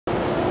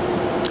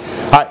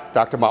Hi,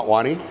 Dr.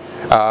 Motwani.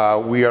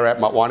 We are at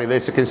Motwani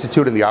LASIK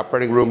Institute in the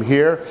operating room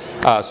here.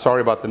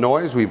 Sorry about the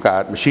noise, we've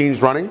got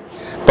machines running.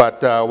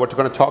 But we're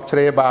going to talk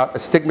today about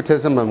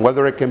astigmatism and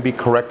whether it can be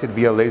corrected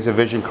via laser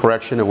vision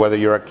correction and whether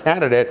you're a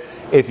candidate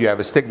if you have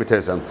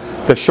astigmatism.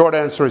 The short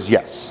answer is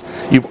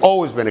yes. You've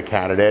always been a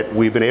candidate.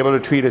 We've been able to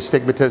treat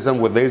astigmatism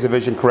with laser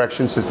vision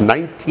correction since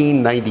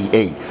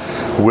 1998.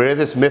 Where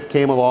this myth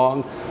came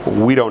along,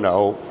 we don't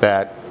know.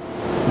 That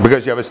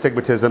because you have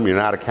astigmatism, you're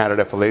not a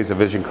candidate for laser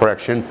vision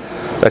correction.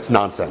 That's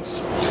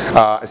nonsense.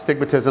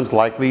 Astigmatism is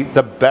likely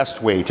the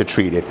best way to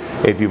treat it.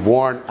 If you've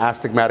worn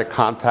astigmatic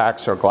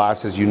contacts or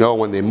glasses, you know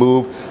when they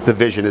move, the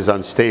vision is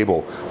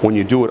unstable. When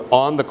you do it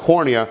on the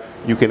cornea,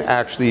 you can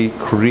actually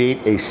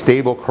create a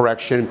stable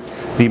correction.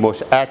 The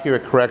most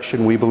accurate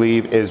correction, we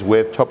believe, is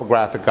with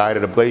topographic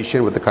guided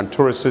ablation with the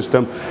Contura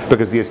system,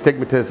 because the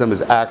astigmatism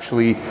is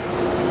actually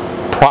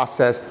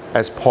processed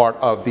as part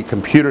of the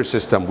computer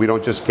system. We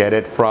don't just get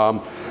it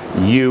from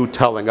you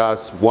telling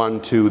us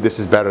 1, 2, this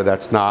is better,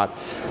 that's not.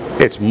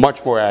 It's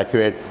much more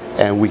accurate,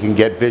 and we can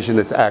get vision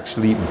that's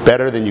actually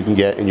better than you can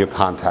get in your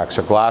contacts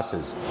or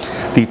glasses.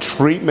 The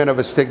treatment of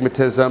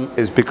astigmatism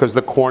is because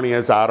the cornea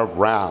is out of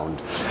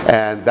round,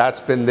 and that's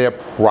been there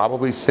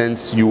probably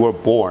since you were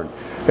born.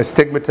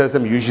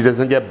 Astigmatism usually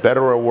doesn't get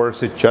better or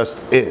worse, it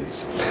just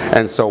is.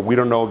 And so we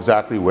don't know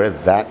exactly where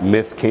that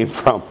myth came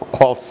from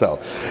also.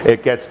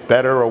 It gets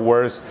better or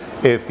worse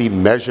if the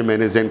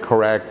measurement is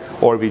incorrect,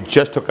 or if you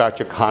just took out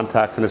your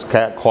contacts and it's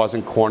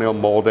causing corneal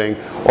molding,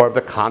 or if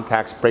the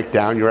contacts break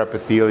down your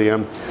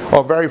epithelium,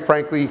 or very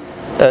frankly,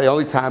 the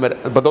only time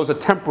but those are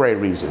temporary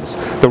reasons.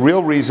 The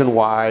real reason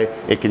why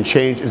it can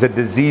change is a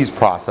disease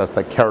process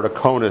like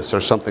keratoconus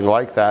or something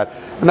like that,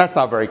 and that's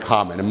not very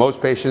common. In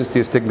most patients, the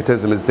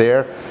astigmatism is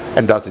there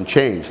and doesn't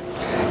change.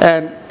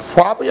 And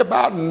probably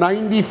about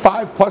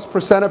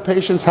 95+% of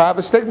patients have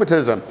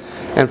astigmatism.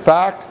 In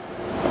fact,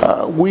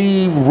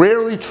 we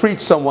rarely treat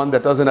someone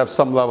that doesn't have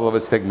some level of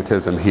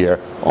astigmatism here.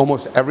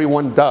 Almost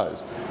everyone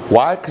does.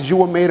 Why? Because you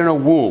were made in a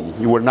womb.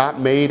 You were not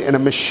made in a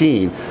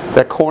machine.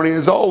 That cornea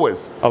is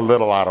always a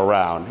little out of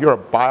round. You're a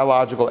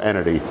biological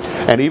entity.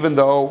 And even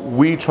though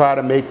we try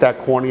to make that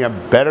cornea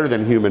better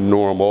than human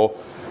normal,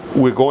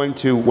 we're going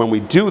to, when we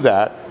do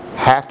that,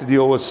 have to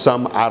deal with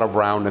some out of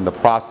round in the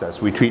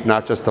process. We treat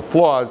not just the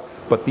flaws,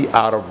 but the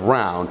out of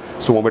round.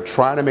 So when we're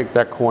trying to make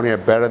that cornea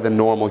better than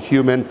normal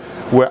human,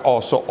 we're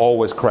also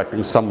always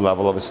correcting some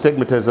level of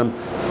astigmatism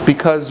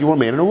because you were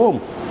made in a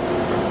womb.